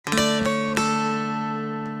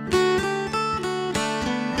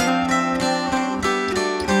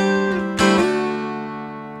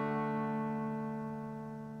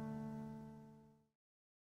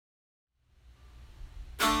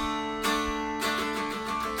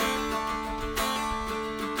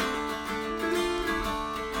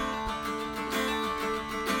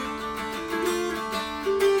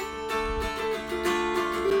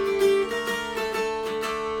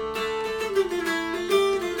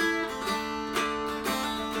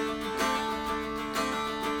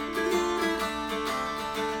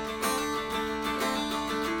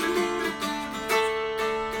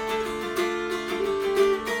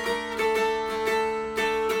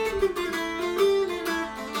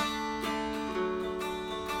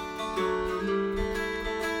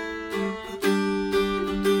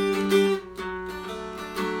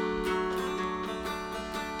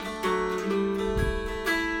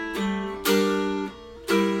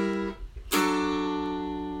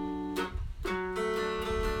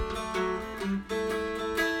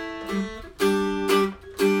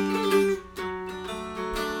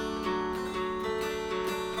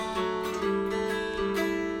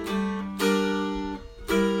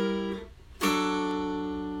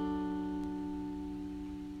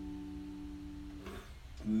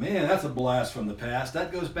blast from the past.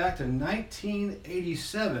 That goes back to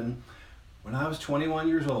 1987 when I was 21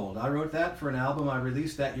 years old. I wrote that for an album I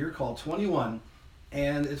released that year called 21,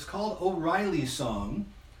 and it's called O'Reilly's Song.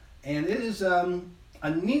 And it is a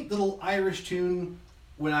neat little Irish tune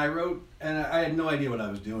when I wrote, and I had no idea what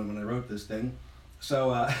I was doing when I wrote this thing.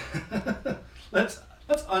 So let's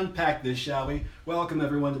unpack this, shall we? Welcome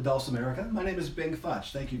everyone to Dulcimerica. My name is Bing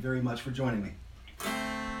Futch. Thank you very much for joining me.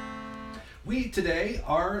 We today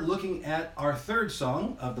are looking at our third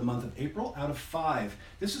song of the month of April out of 5.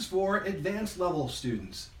 This is for advanced level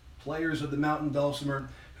students, players of the mountain dulcimer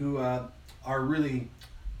who are really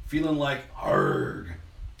feeling like arg.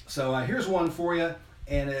 So here's one for you,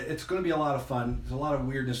 and it's going to be a lot of fun. There's a lot of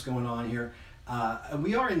weirdness going on here.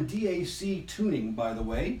 We are in DAC tuning, by the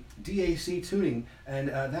way, DAC tuning, and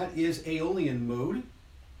that is Aeolian mode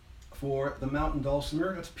for the mountain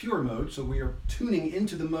dulcimer. That's pure mode, so we are tuning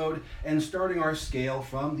into the mode and starting our scale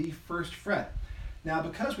from the 1st fret. Now,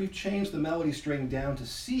 because we've changed the melody string down to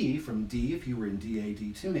C from D, if you were in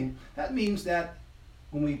DAD tuning, that means that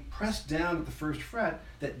when we press down at the 1st fret,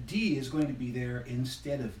 that D is going to be there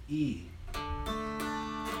instead of E.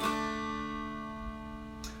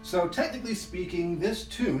 So technically speaking, this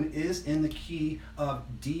tune is in the key of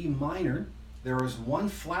D minor. There is one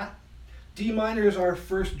flat. D minor is our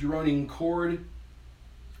first droning chord.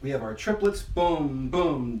 We have our triplets, boom,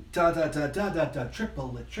 boom, da da da da da da,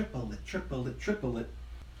 triplet, triplet, triplet, triplet.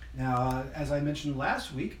 Now, as I mentioned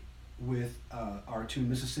last week with our tune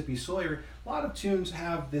Mississippi Sawyer, a lot of tunes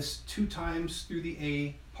have this 2 times through the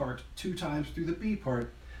A part, 2 times through the B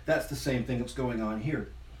part. That's the same thing that's going on here.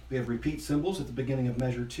 We have repeat cymbals at the beginning of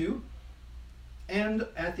measure 2 and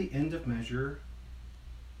at the end of measure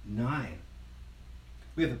 9.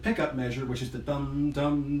 We have the pickup measure, which is the dum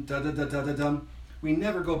dum da da da da da dum. We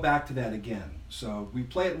never go back to that again. So we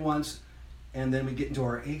play it once and then we get into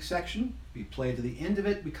our A section. We play to the end of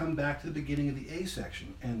it, we come back to the beginning of the A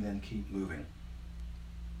section and then keep moving.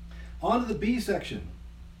 On to the B section.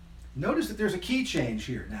 Notice that there's a key change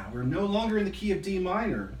here now. We're no longer in the key of D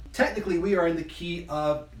minor. Technically, we are in the key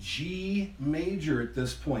of G major at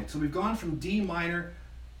this point. So we've gone from D minor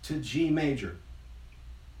to G major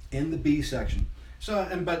in the B section. So,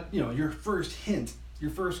 but you know, your first hint,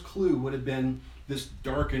 your first clue would have been this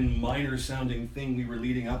dark and minor sounding thing we were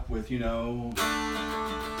leading up with, you know.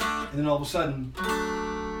 And then all of a sudden,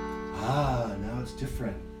 now it's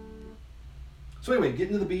different. So anyway, get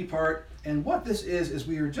into the B part, and what this is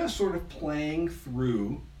we are just sort of playing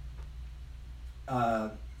through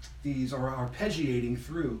these, or arpeggiating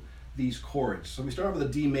through these chords. So we start off with a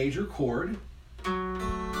D major chord. It's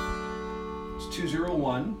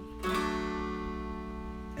 2-0-1,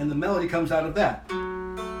 and the melody comes out of that.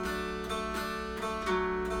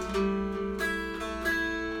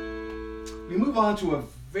 We move on to a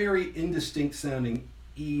very indistinct sounding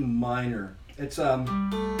E minor. It's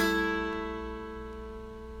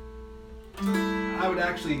I would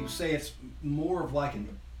actually say it's more of like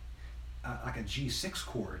a G6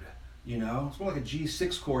 chord, you know? It's more like a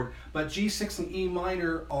G6 chord, but G6 and E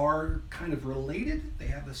minor are kind of related. They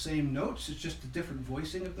have the same notes, it's just a different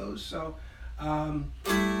voicing of those. So I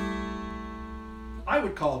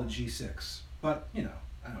would call it a G6, but you know,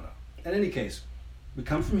 I don't know. In any case, we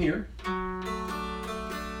come from here.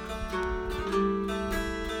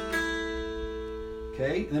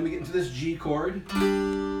 Okay, and then we get into this G chord.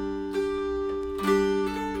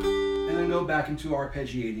 And then go back into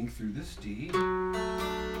arpeggiating through this D.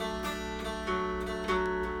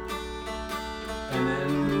 And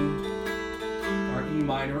then our E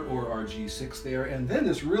minor or our G6 there. And then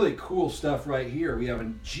this really cool stuff right here. We have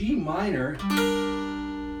a G minor.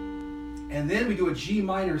 And then we do a G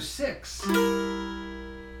minor 6.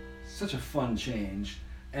 Such a fun change.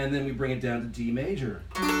 And then we bring it down to D major.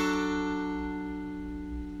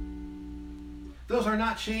 Those are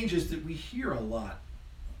not changes that we hear a lot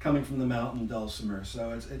coming from the mountain dulcimer,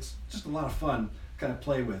 so it's just a lot of fun to kind of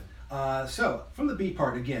play with. So from the B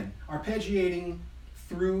part again, arpeggiating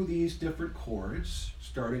through these different chords,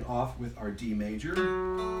 starting off with our D major,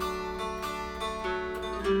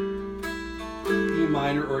 E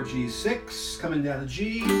minor or G6, coming down to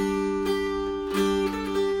G,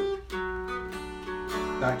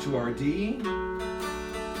 back to our D,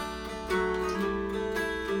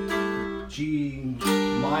 G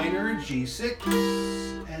minor, G6,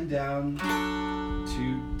 and down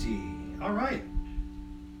to D. All right.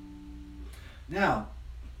 Now,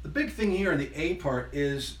 the big thing here in the A part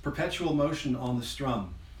is perpetual motion on the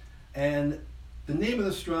strum. And the name of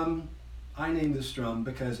the strum, I named the strum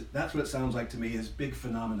because that's what it sounds like to me, is big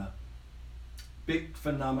phenomena. Big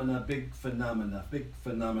phenomena, big phenomena, big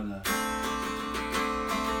phenomena.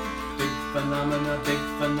 Big phenomena, big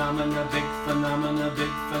phenomena, big phenomena, big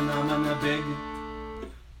phenomena, big.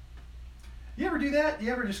 You ever do that?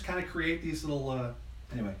 You ever just kind of create these little,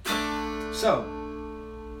 anyway. So,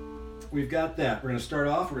 we've got that. We're going to start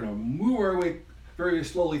off, we're going to move our way very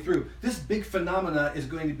slowly through. This big phenomena is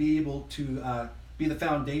going to be able to be the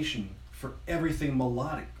foundation for everything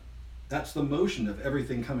melodic. That's the motion of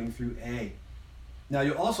everything coming through A. Now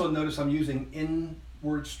you'll also notice I'm using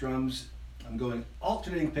inward strums. I'm going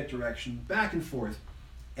alternating pick direction, back and forth,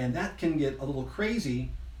 and that can get a little crazy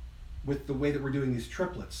with the way that we're doing these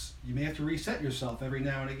triplets. You may have to reset yourself every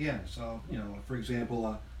now and again. So, you know, for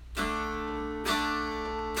example,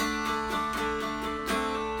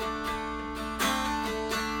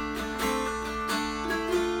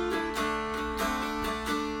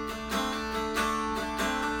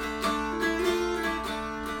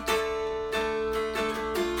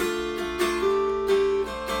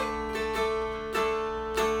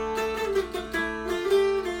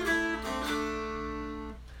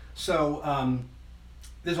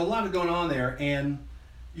 there's a lot going on there, and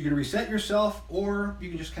you can reset yourself, or you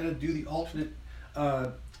can just kind of do the alternate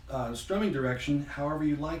strumming direction however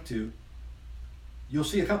you'd like to. You'll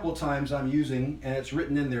see a couple of times I'm using, and it's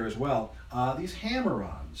written in there as well, these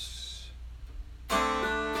hammer-ons.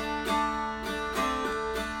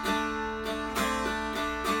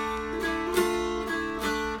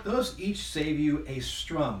 Those each save you a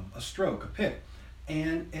strum, a stroke, a pick.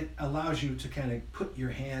 And it allows you to kind of put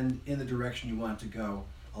your hand in the direction you want it to go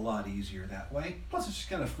a lot easier that way. Plus, it's just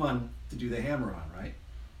kind of fun to do the hammer-on, right?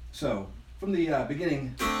 So, from the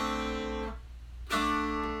beginning.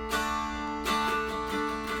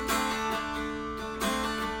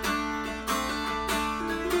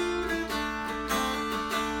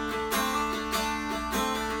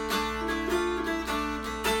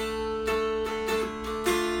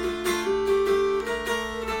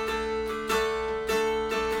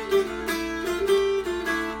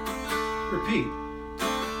 Repeat.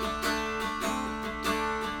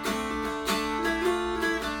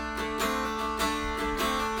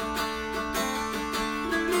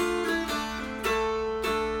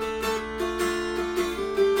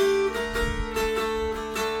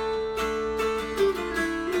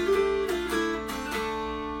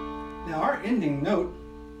 Now our ending note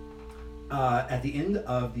at the end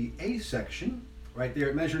of the A section, right there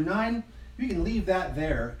at measure 9, you can leave that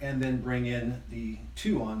there and then bring in the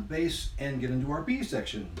 2 on bass and get into our B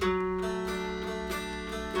section.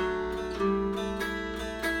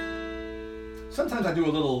 Sometimes I do a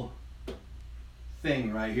little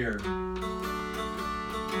thing right here.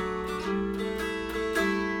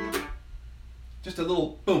 Just a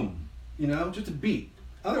little boom, you know, just a beat.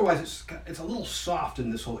 Otherwise it's a little soft in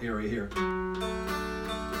this whole area here.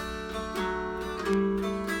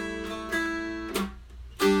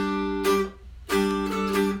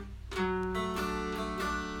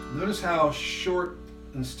 Notice how short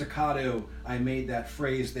and staccato I made that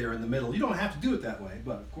phrase there in the middle. You don't have to do it that way,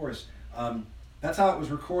 but of course, that's how it was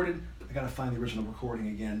recorded. I gotta find the original recording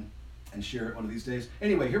again and share it one of these days.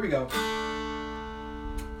 Anyway, here we go.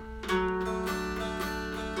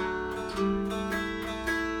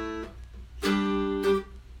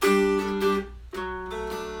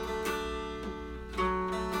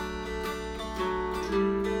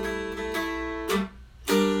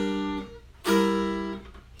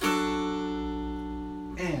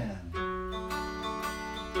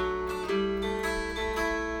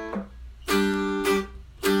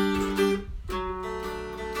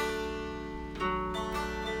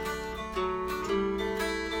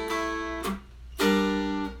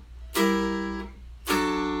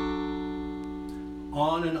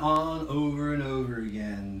 On and on, over and over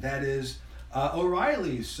again. That is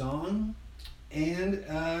O'Reilly's song, and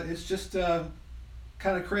it's just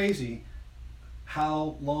kind of crazy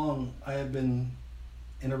how long I have been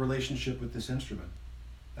in a relationship with this instrument.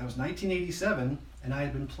 That was 1987, and I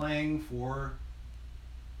had been playing for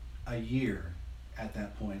a year at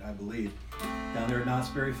that point, I believe, down there at Knott's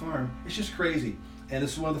Berry Farm. It's just crazy, and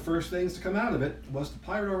this is one of the first things to come out of it was the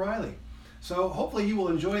Pirate O'Reilly. So hopefully you will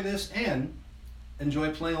enjoy this and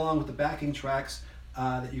enjoy playing along with the backing tracks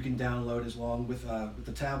that you can download as long with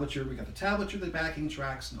the tablature. We got the tablature, the backing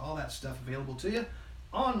tracks, and all that stuff available to you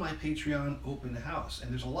on my Patreon open house.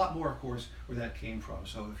 And there's a lot more, of course, where that came from.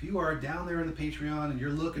 So if you are down there in the Patreon and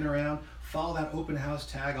you're looking around, follow that open house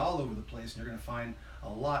tag all over the place, and you're going to find a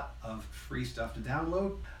lot of free stuff to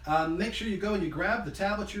download. Make sure you go and you grab the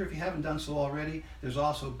tablature if you haven't done so already. There's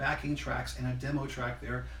also backing tracks and a demo track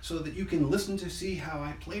there so that you can listen to see how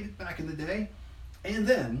I played it back in the day. And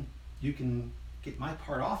then you can get my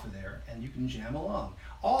part off of there and you can jam along.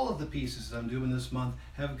 All of the pieces that I'm doing this month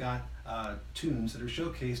have got tunes that are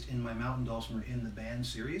showcased in my Mountain Dulcimer in the Band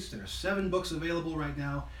series. There are 7 books available right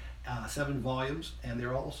now, 7 volumes, and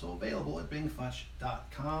they're also available at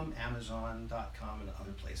bingfutch.com, amazon.com, and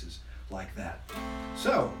other places like that.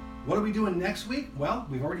 So, what are we doing next week? Well,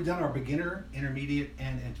 we've already done our beginner, intermediate,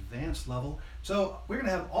 and advanced level. So we're going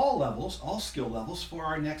to have all levels, all skill levels for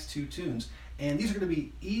our next 2 tunes. And these are going to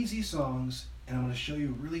be easy songs, and I'm going to show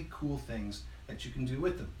you really cool things that you can do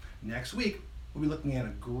with them. Next week, we'll be looking at a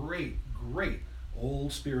great, great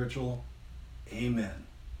old spiritual, Amen.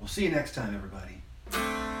 We'll see you next time, everybody.